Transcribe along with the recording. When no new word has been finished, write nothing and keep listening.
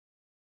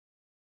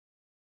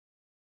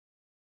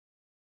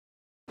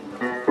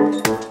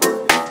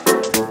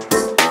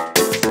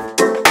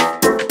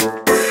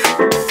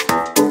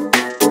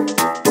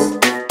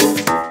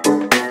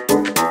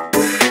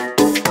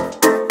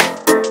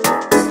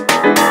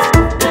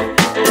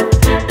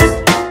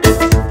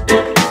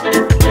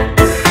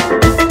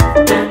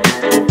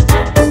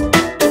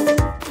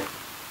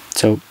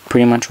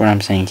pretty much what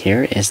I'm saying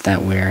here is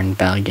that we're in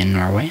Bergen,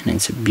 Norway, and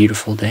it's a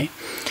beautiful day.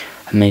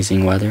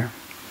 Amazing weather,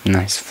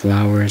 nice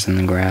flowers in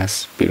the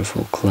grass,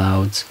 beautiful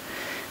clouds,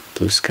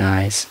 blue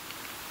skies.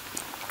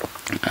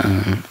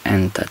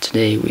 And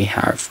today we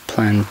have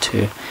planned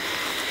to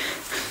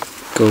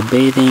go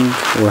bathing.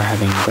 We're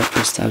having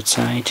breakfast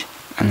outside,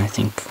 and I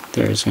think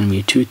there's going to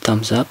be 2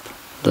 thumbs up,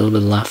 a little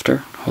bit of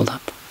laughter. Hold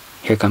up.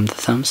 Here come the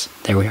thumbs.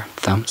 There we are,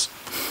 thumbs.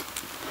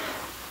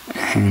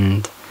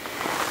 And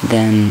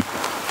then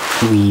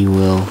we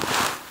will,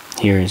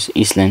 here's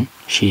Iselin,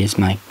 she is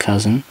my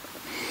cousin.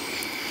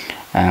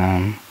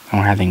 And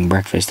we're having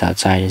breakfast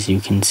outside, as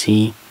you can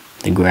see.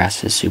 The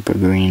grass is super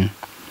green.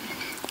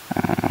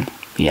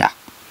 Yeah,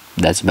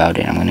 that's about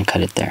it. I'm gonna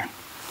cut it there.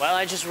 Well,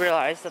 I just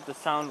realized that the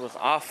sound was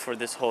off for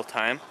this whole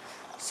time,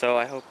 so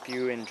I hope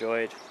you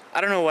enjoyed.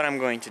 I don't know what I'm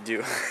going to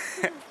do,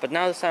 but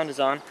now the sound is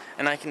on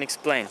and I can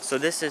explain. So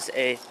this is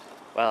a,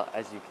 well,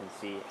 as you can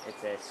see,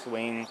 it's a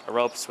swing, a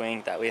rope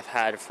swing that we've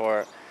had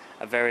for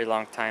a very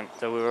long time.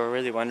 So we were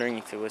really wondering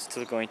if it was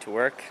still going to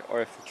work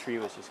or if the tree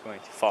was just going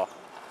to fall.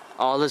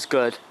 All is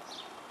good.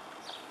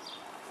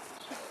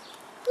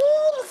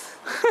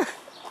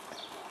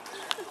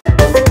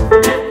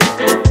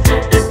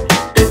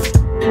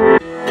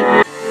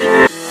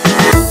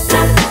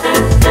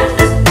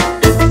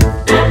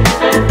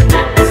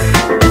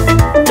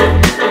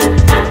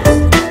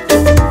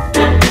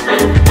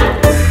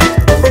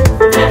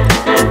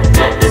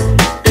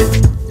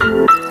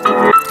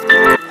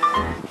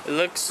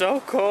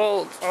 So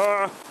cold.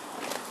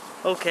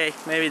 Okay,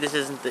 maybe this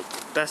isn't the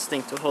best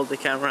thing to hold the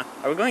camera.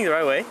 Are we going the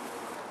right way?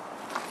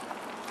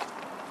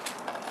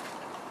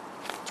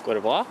 Går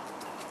det bra?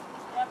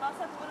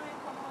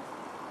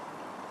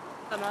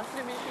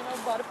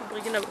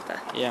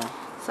 Yeah.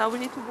 So we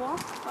need to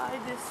walk by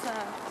this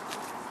strand.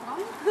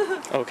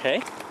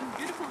 Okay.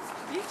 Beautiful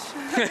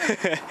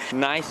beach.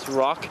 Nice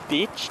rock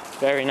beach.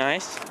 Very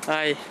nice.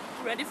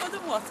 Ready for the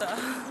water.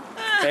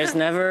 There's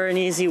never an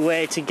easy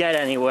way to get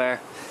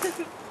anywhere.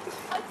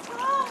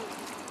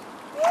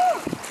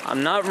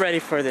 I'm not ready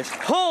for this.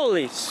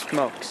 Holy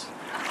smokes.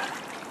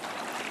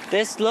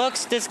 This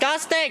looks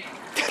disgusting.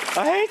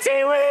 I hate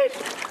seaweed.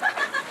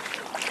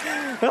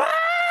 Ah!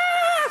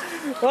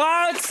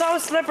 Oh, it's so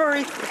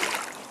slippery.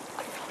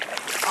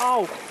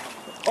 Oh.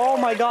 Oh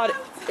my god.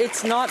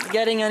 It's not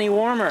getting any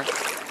warmer.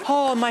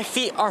 Oh, my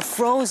feet are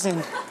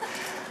frozen.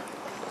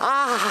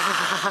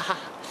 Ah.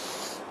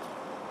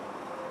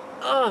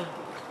 Ugh.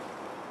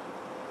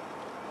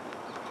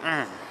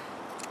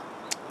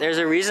 There's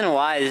a reason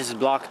why this is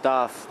blocked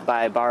off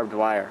by barbed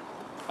wire.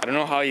 I don't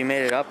know how you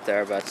made it up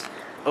there, but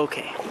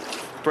okay.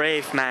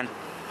 Brave man.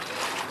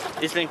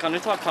 Iselin, kan du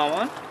ta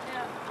kameraet?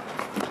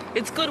 Yeah.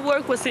 It's good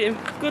work, Wasim.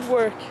 Good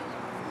work.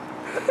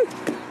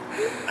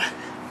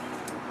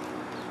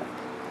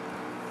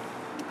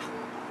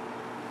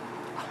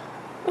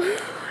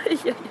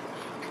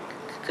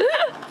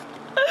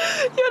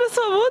 Gjør det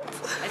så vondt?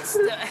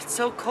 It's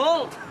so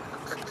cold.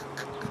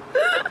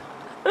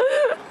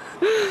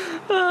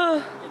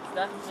 It's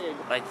definitely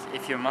like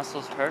if your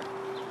muscles hurt,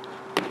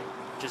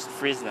 just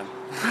freeze them.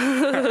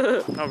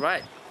 All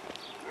right.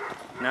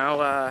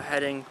 Now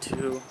heading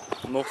to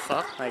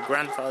Mofa, my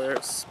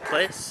grandfather's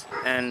place,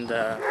 and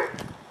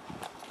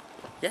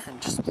yeah,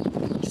 just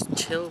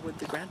chill with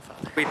the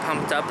grandfather. We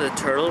pumped up the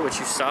turtle, which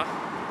you saw,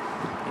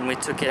 and we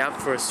took it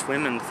out for a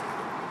swim, and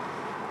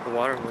the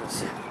water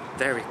was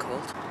very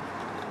cold,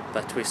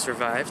 but we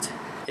survived.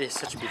 It is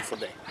such a beautiful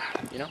day,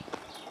 you know?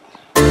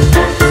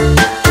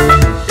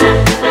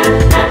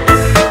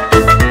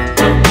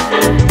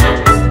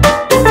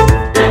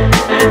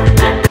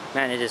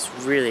 Man, it is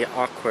really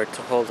awkward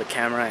to hold the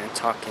camera and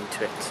talk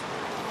into it,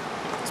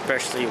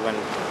 especially when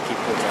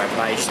people drive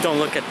by. You just don't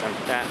look at them.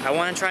 I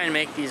want to try and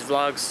make these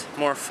vlogs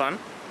more fun.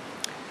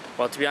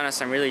 Well, to be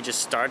honest, I'm really just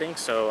starting,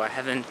 so I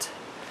haven't,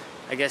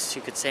 I guess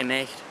you could say,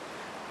 made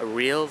a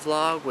real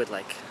vlog with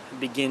like a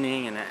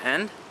beginning and an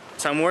end.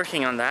 So I'm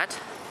working on that.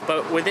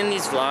 But within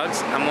these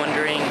vlogs, I'm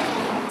wondering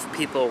if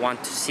people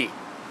want to see.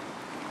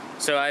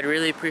 So I'd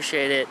really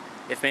appreciate it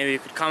if maybe you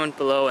could comment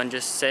below and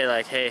just say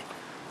like, hey,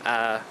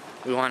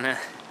 we wanna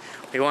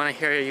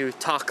hear you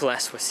talk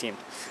less, Wasim.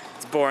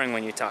 It's boring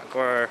when you talk.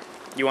 Or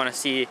you wanna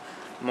see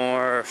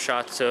more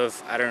shots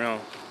of, I don't know,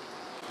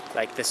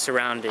 like the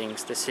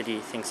surroundings, the city,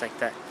 things like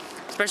that.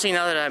 Especially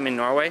now that I'm in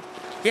Norway.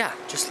 Yeah,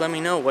 just let me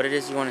know what it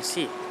is you wanna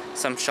see.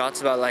 Some shots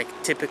about like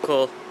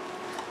typical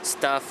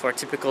stuff or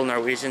typical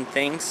Norwegian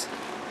things.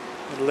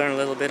 Learn a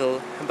little bit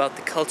about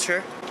the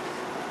culture.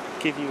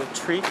 Give you a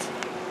treat.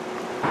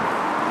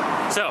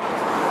 So,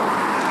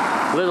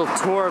 little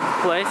tour of the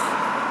place.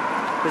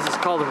 This is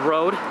called a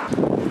road.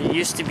 It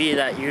used to be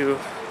that you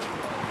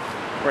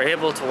were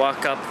able to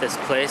walk up this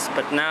place,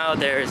 but now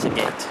there is a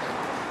gate.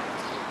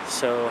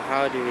 So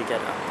how do we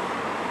get up?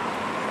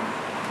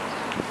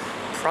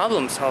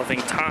 Problem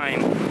solving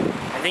time.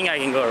 I think I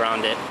can go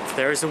around it. If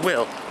there is a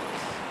will,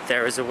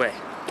 there is a way.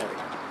 There we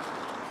go.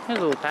 Here's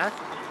a little path.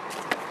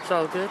 It's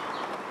all good.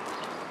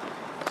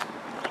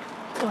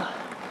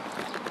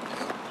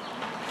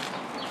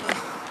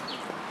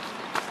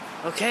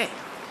 Okay,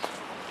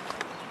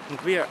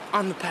 and we are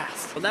on the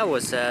path. Well, that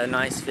was a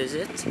nice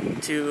visit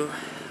to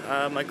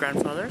my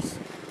grandfather's.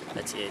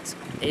 Let's see, it's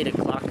 8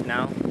 o'clock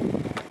now.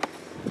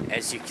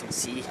 As you can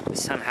see, the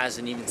sun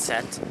hasn't even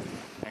set.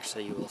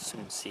 Actually, you will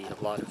soon see a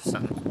lot of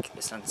sun.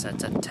 The sun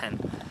sets at 10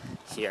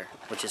 here,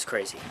 which is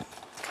crazy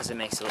because it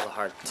makes it a little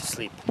hard to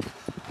sleep.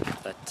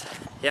 But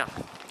yeah,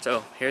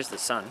 so here's the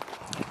sun.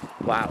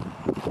 Wow,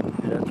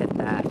 look at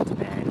that,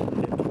 man.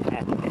 Look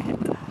at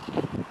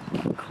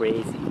that.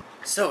 Crazy.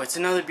 So it's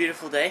another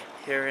beautiful day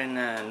here in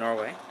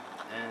Norway,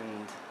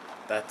 and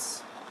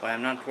that's why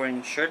I'm not wearing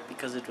a shirt,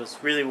 because it was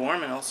really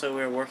warm, and also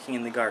we're working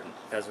in the garden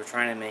because we're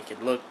trying to make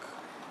it look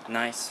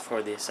nice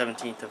for the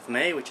 17th of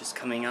May, which is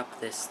coming up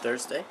this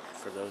Thursday.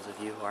 For those of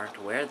you who aren't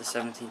aware, the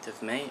 17th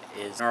of May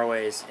is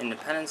Norway's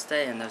Independence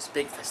Day, and there's a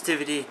big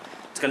festivity.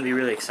 It's going to be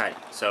really exciting,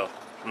 so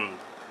I'm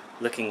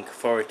looking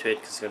forward to it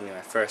because it's going to be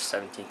my first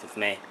 17th of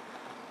May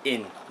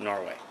in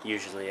Norway.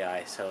 Usually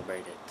I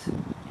celebrate it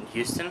in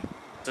Houston,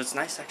 so it's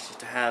nice actually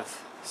to have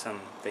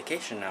some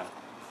vacation now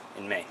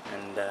in May,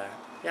 and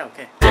yeah,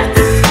 okay.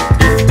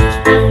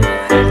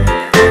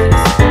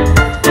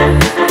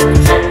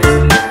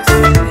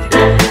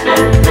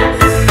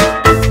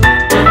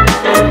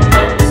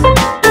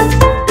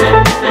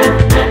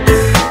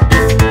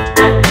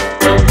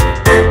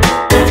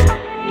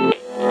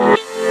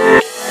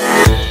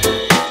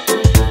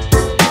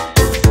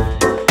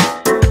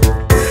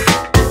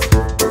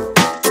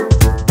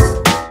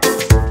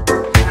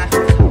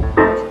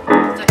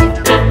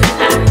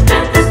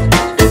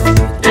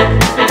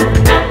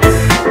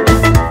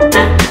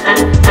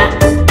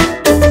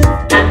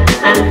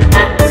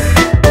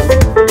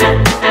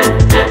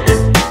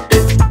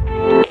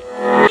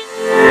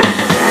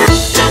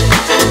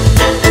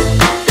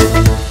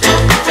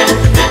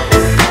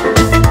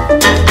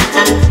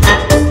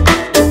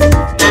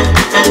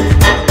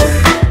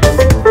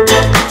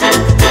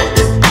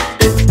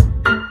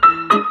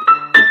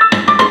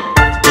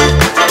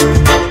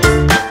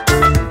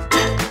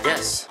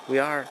 We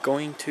are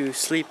going to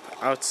sleep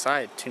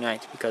outside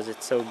tonight because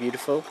it's so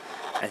beautiful.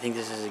 I think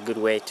this is a good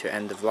way to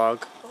end the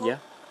vlog. Yeah?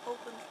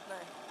 Open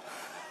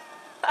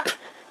night.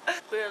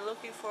 We are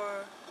looking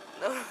for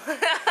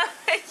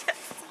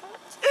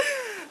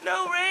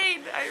no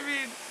rain, I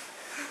mean.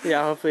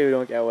 Yeah, hopefully we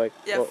don't get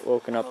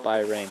woken up by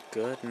hopefully. rain.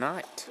 Good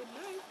night. Good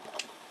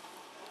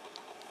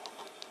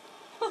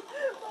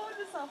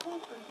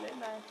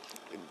night.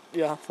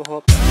 Ja,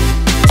 förhoppningsvis.